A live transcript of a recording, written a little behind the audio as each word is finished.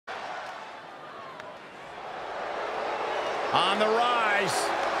on the rise.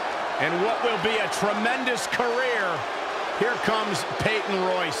 And what will be a tremendous career. Here comes Peyton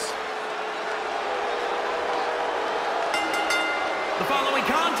Royce. The following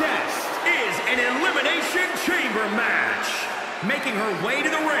contest is an Elimination Chamber match. Making her way to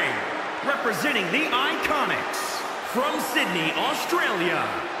the ring, representing the Iconics, from Sydney, Australia,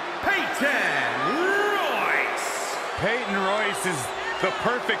 Peyton Royce. Peyton Royce is the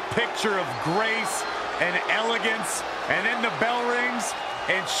perfect picture of grace and elegance, and then the bell rings,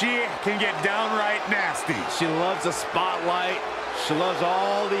 and she can get downright nasty. She loves the spotlight. She loves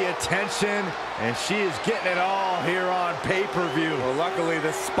all the attention, and she is getting it all here on pay-per-view. Well, luckily,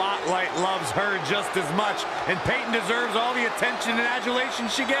 the spotlight loves her just as much, and Peyton deserves all the attention and adulation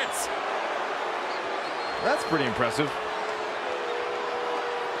she gets. That's pretty impressive.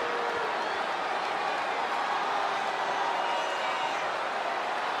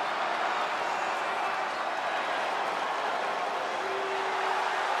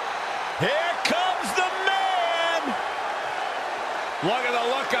 Here comes the man! Look at the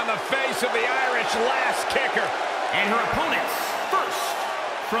look on the face of the Irish last kicker. And her opponents, first,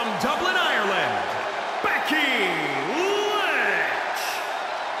 from Dublin, Ireland, Becky Lynch.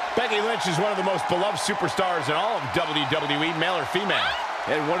 Becky Lynch is one of the most beloved superstars in all of WWE, male or female.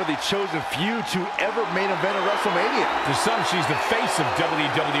 And one of the chosen few to ever main event at WrestleMania. To some, she's the face of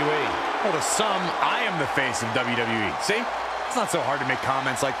WWE. Well, to some, I am the face of WWE. See? It's not so hard to make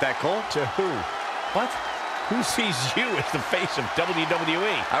comments like that, Cole. To who? What? Who sees you as the face of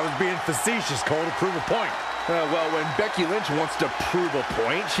WWE? I was being facetious, Cole, to prove a point. Well, when Becky Lynch wants to prove a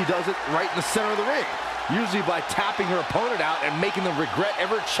point, she does it right in the center of the ring. Usually by tapping her opponent out and making them regret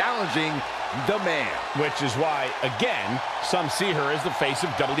ever challenging the man. Which is why, again, some see her as the face of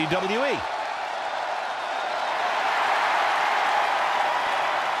WWE.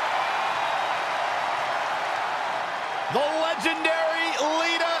 The legendary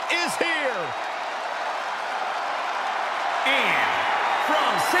Lita is here. And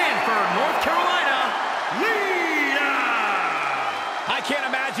from Sanford, North Carolina, Lita. I can't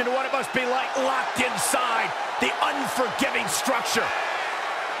imagine what it must be like locked inside the unforgiving structure.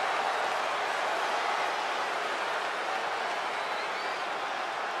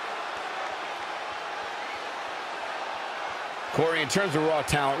 Corey, in terms of raw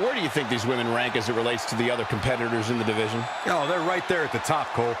talent, where do you think these women rank as it relates to the other competitors in the division? Oh, they're right there at the top,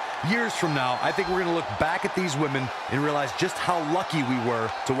 Cole. Years from now, I think we're going to look back at these women and realize just how lucky we were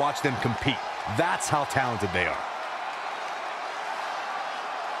to watch them compete. That's how talented they are.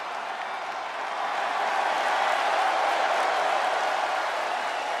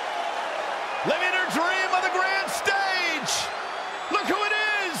 Living her dream on the grand stage. Look who it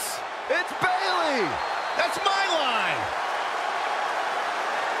is. It's Bayley. That's my line.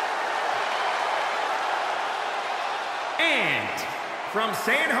 And from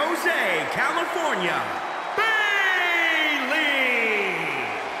San Jose, California, Bayley.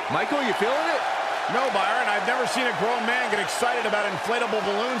 Michael, you feeling it? No, Byron, I've never seen a grown man get excited about inflatable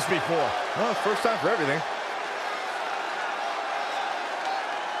balloons before. Well, first time for everything.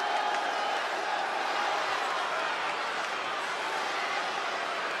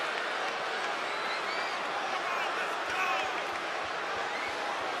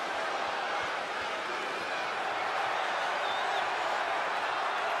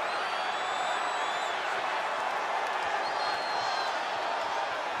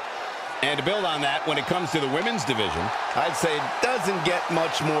 And to build on that, when it comes to the women's division, I'd say it doesn't get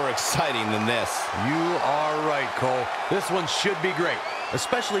much more exciting than this. You are right, Cole. This one should be great,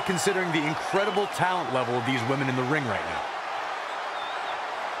 especially considering the incredible talent level of these women in the ring right now.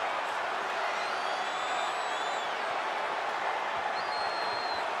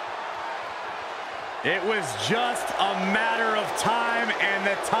 It was just a matter of time, and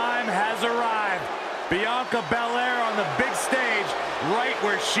the time has arrived. Bianca Belair on the big stage, right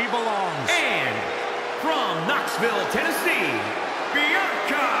where she belongs. And from Knoxville, Tennessee,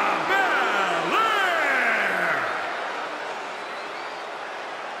 Bianca Belair.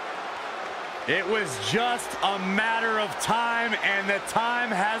 It was just a matter of time, and the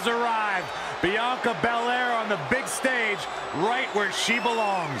time has arrived. Bianca Belair on the big stage, right where she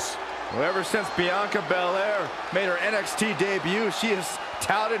belongs. Well, ever since Bianca Belair made her NXT debut, she has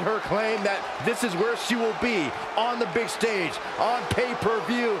touted her claim that this is where she will be, on the big stage, on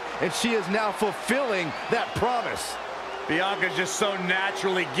pay-per-view, and she is now fulfilling that promise. Bianca's just so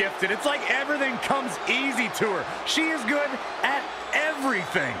naturally gifted. It's like everything comes easy to her. She is good at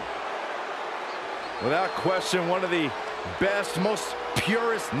everything. Without question, one of the best, most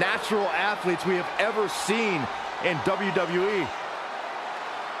purest natural athletes we have ever seen in WWE.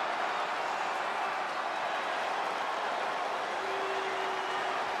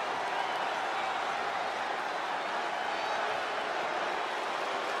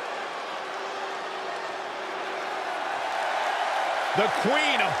 The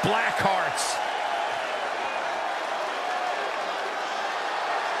queen of black hearts.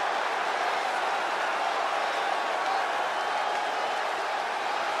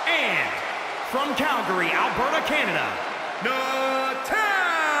 And from Calgary, Alberta, Canada, Natalya!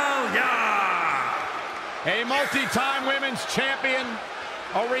 A multi-time women's champion,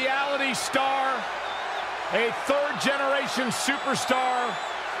 a reality star, a third-generation superstar.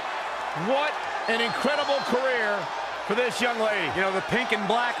 What an incredible career for this young lady. You know, the pink and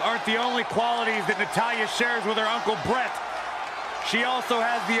black aren't the only qualities that Natalya shares with her Uncle Brett. She also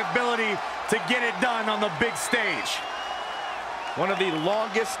has the ability to get it done on the big stage. One of the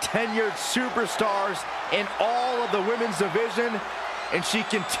longest tenured superstars in all of the women's division, and she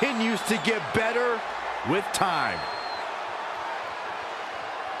continues to get better with time.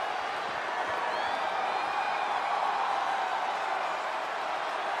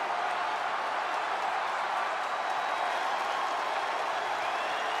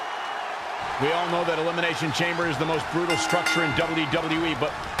 We all know that Elimination Chamber is the most brutal structure in WWE, but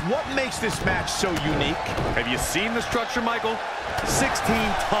what makes this match so unique? Have you seen the structure, Michael? 16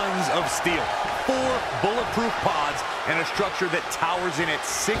 tons of steel, 4 bulletproof pods, and a structure that towers in at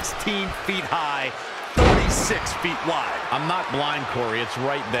 16 feet high, 36 feet wide. I'm not blind, Corey. It's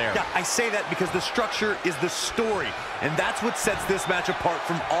right there. Yeah, I say that because the structure is the story, and that's what sets this match apart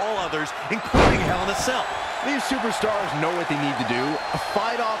from all others, including Hell in a Cell. These superstars know what they need to do,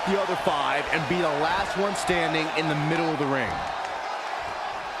 fight off the other 5 and be the last one standing in the middle of the ring.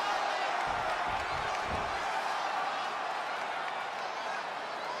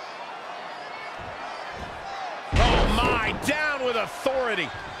 Oh my, down with authority.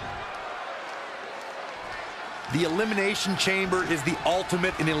 The Elimination Chamber is the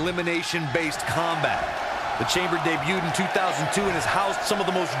ultimate in elimination-based combat. The Chamber debuted in 2002 and has housed some of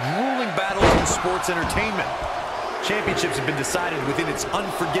the most grueling battles in sports entertainment. Championships have been decided within its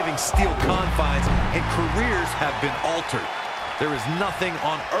unforgiving steel confines, and careers have been altered. There is nothing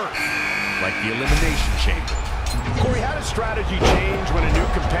on earth like the Elimination Chamber. Corey, how does strategy change when a new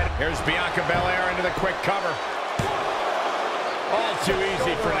competitor... Here's Bianca Belair into the quick cover. All too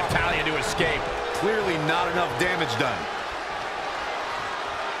easy for Natalya to escape. Clearly not enough damage done.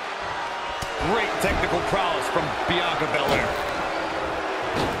 Great technical prowess from Bianca Belair.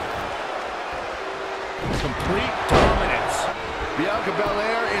 Complete dominance. Bianca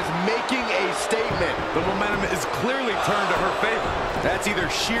Belair is making a statement. The momentum is clearly turned to her favor. That's either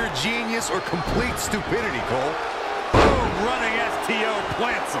sheer genius or complete stupidity, Cole. Boom, running STO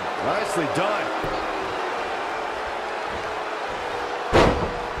plants him. Nicely done.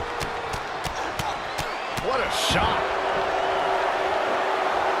 What a shot.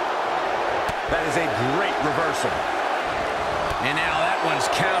 That is a great reversal. And now that one's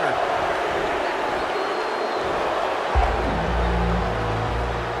countered.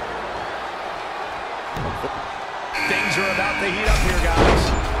 Things are about to heat up here, guys.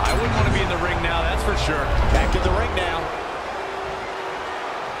 I wouldn't want to be in the ring now, that's for sure. Back in the ring now.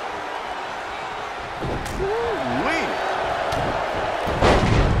 Woo-wee.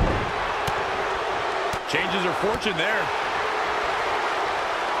 Changes her fortune there.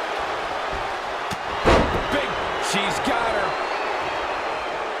 She's got her.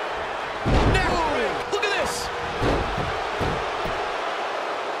 Now, look at this.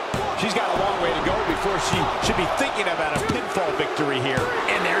 She's got a long way to go before she should be thinking about a pinfall victory here.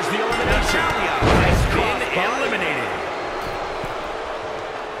 And there's the elimination. Natalya has been eliminated.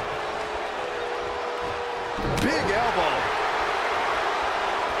 Big elbow.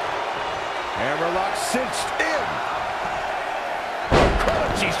 Hammerlock cinched in.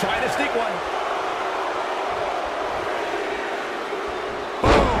 She's trying to sneak one.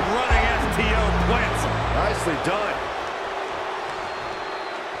 Nicely done.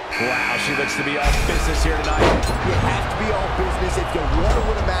 Wow, she looks to be all business here tonight. You have to be all business if you want to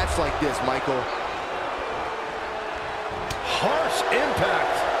win a match like this, Michael. Harsh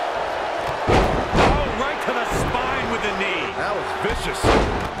impact. Oh, right to the spine with the knee. That was vicious.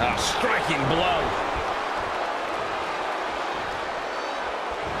 A striking blow.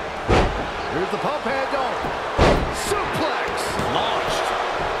 Here's the pump handle. Suplex. Launched.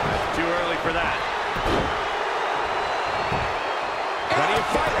 Too early for that. Plenty of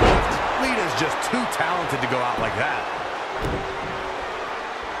fight left. Lita's just too talented to go out like that.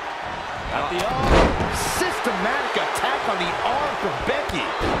 At the arm. Systematic attack on the arm for Becky.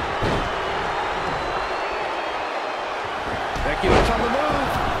 Becky looks on the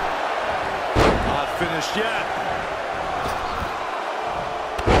move. Not finished yet.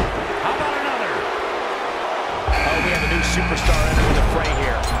 How about another? Oh, we have a new superstar entering the fray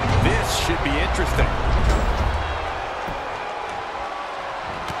here. This should be interesting.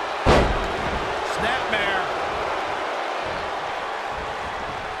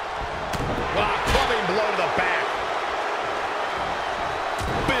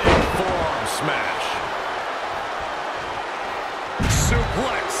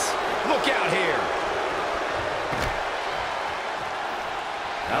 Superplex. Look out here.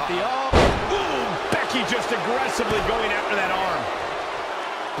 At the Ooh, Becky just aggressively going after that arm.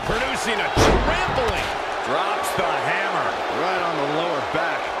 Producing a trampling. Drops the hammer. Right on the lower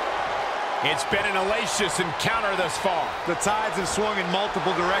back. It's been an hellacious encounter thus far. The tides have swung in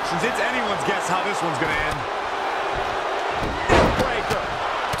multiple directions. It's anyone's guess how this one's going to end. Breaker.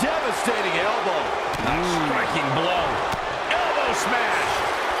 Devastating elbow. A striking blow. Elbow smash.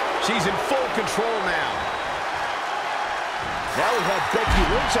 She's in full control now. Now we have Becky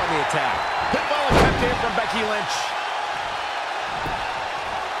Lynch on the attack. Pitbull attempt here from Becky Lynch.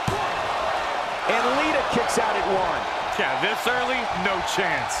 And Lita kicks out at one. Yeah, this early, no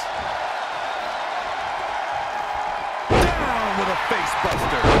chance. Down with a face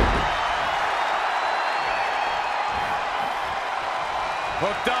buster.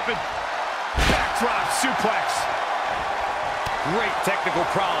 Hooked up and Backdrop suplex. great technical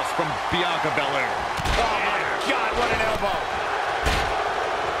prowess from Bianca Belair. Oh my God, what an elbow.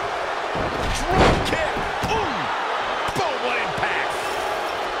 Drop kick. Boom. Boom, what impact.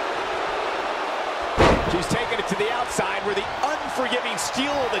 She's taking it to the outside where the unforgiving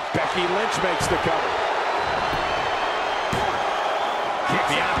steel that Becky Lynch makes the cover.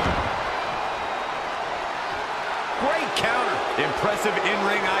 Kicks out. Great counter. Impressive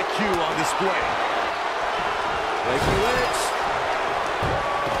in-ring IQ on display. Becky Lynch.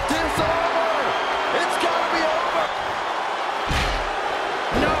 Disarmer. It's gotta be over.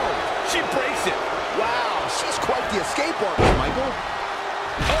 No, she breaks it. Wow, she's quite the escape artist, Michael.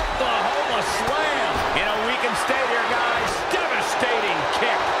 Oklahoma slam. In a weakened state here, guys. Devastating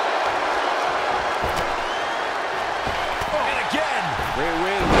kick. And again. Great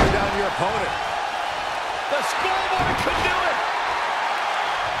way to wear down your opponent. The schoolboy could do it.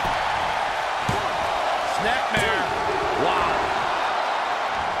 Snapmare. Wow.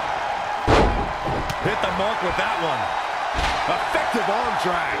 Hit the mark with that one. Effective arm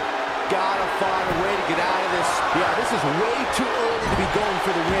drag. Gotta find a way to get out of this. Yeah, this is way too early to be going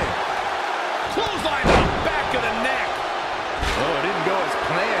for the win. Clothesline to the back of the neck. Oh, it didn't go as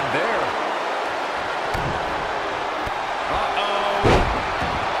planned there.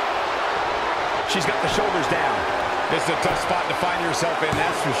 She's got the shoulders down. This is a tough spot to find yourself in,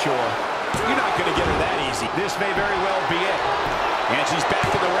 that's for sure. You're not going to get her that easy. This may very well be it. And she's back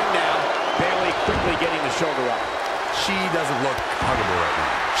in the ring now. Bayley quickly getting the shoulder up. She doesn't look huggable right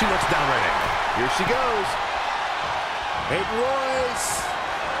now. She looks downright angry. Here she goes. Peyton Royce.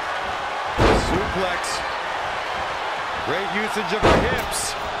 Suplex. Great usage of her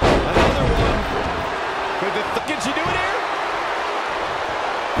hips. Another one. Can she do it here?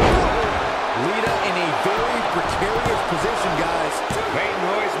 Lita in a very precarious position, guys. Peyton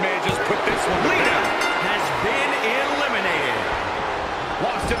Royce may have just put this one to Lita bed. has been eliminated.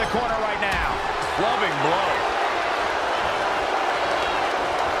 Lost in the corner right now. Clubbing blow.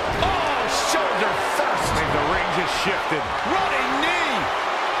 Oh, shoulder first. And the ring just shifted. Running knee.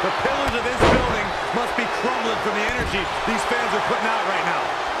 The pillars of this building must be crumbling from the energy these fans are putting out right now.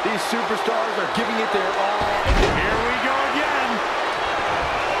 These superstars are giving it their all. Here we go again.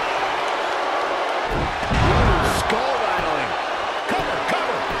 Skull rattling. Cover,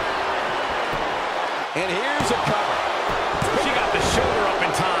 cover. And here's a cover. She got the shoulder up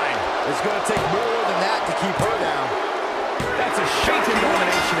in time. It's going to take more than that to keep her down. That's a shaken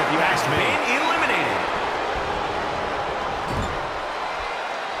elimination if you ask me. Been eliminated.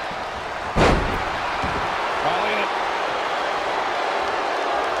 All in it.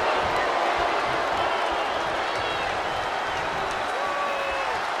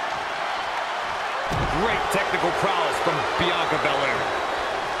 Great technical prowess from Bianca Belair.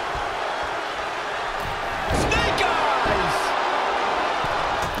 Snake eyes.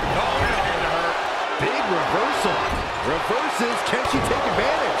 Oh, that had to hurt. Big reversal. Reverses. Can she take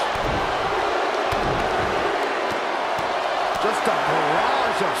advantage? Just a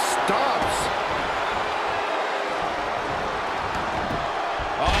barrage of stomps.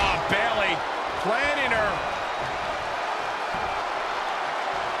 Oh, Bayley planning her.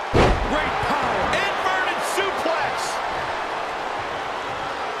 Great power. Inverted suplex.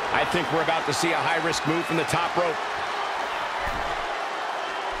 I think we're about to see a high-risk move from the top rope.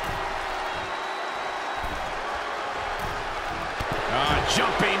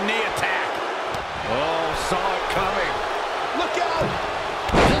 Jumping knee attack. Oh, saw it coming. Look out!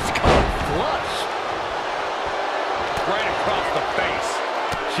 Just caught flush. Right across the face.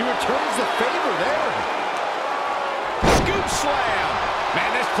 She returns the favor there. Scoop slam.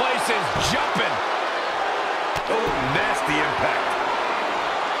 Man, this place is jumping. Oh, nasty impact.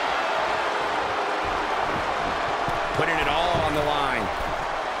 Putting it all on the line.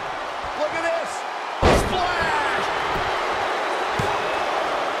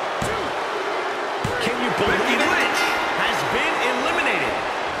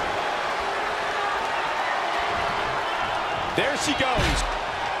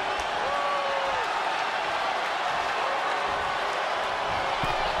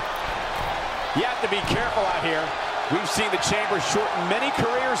 You have to be careful out here. We've seen the Chamber shorten many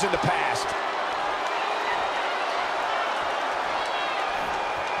careers in the past.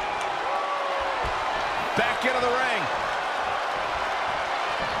 Back into the ring.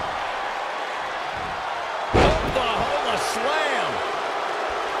 Oklahoma slam.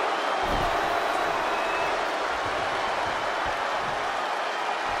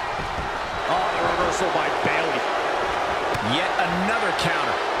 Oh, the reversal by Bayley. Yet another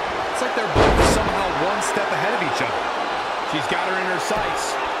counter. It's like they're both somehow one step ahead of each other. She's got her in her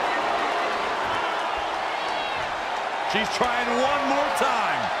sights. She's trying one more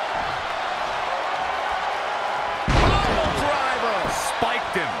time. Oh, driver.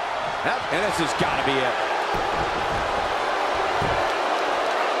 Spiked him. And this has got to be it.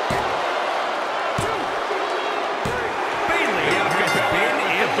 Bayley has been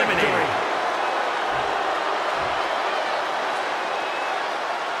eliminated.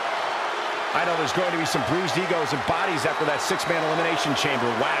 I know there's going to be some bruised egos and bodies after that six-man elimination chamber.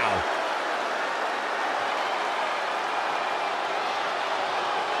 Wow.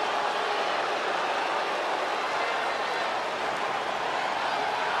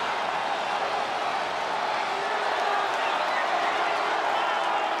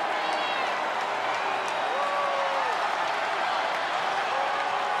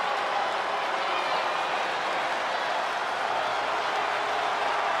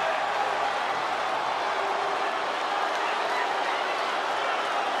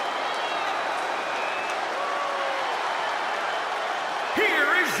 Here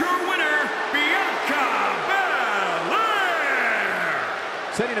is your winner, Bianca Belair.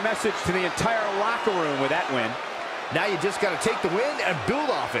 Sending a message to the entire locker room with that win. Now you just got to take the win and build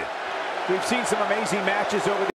off it. We've seen some amazing matches over the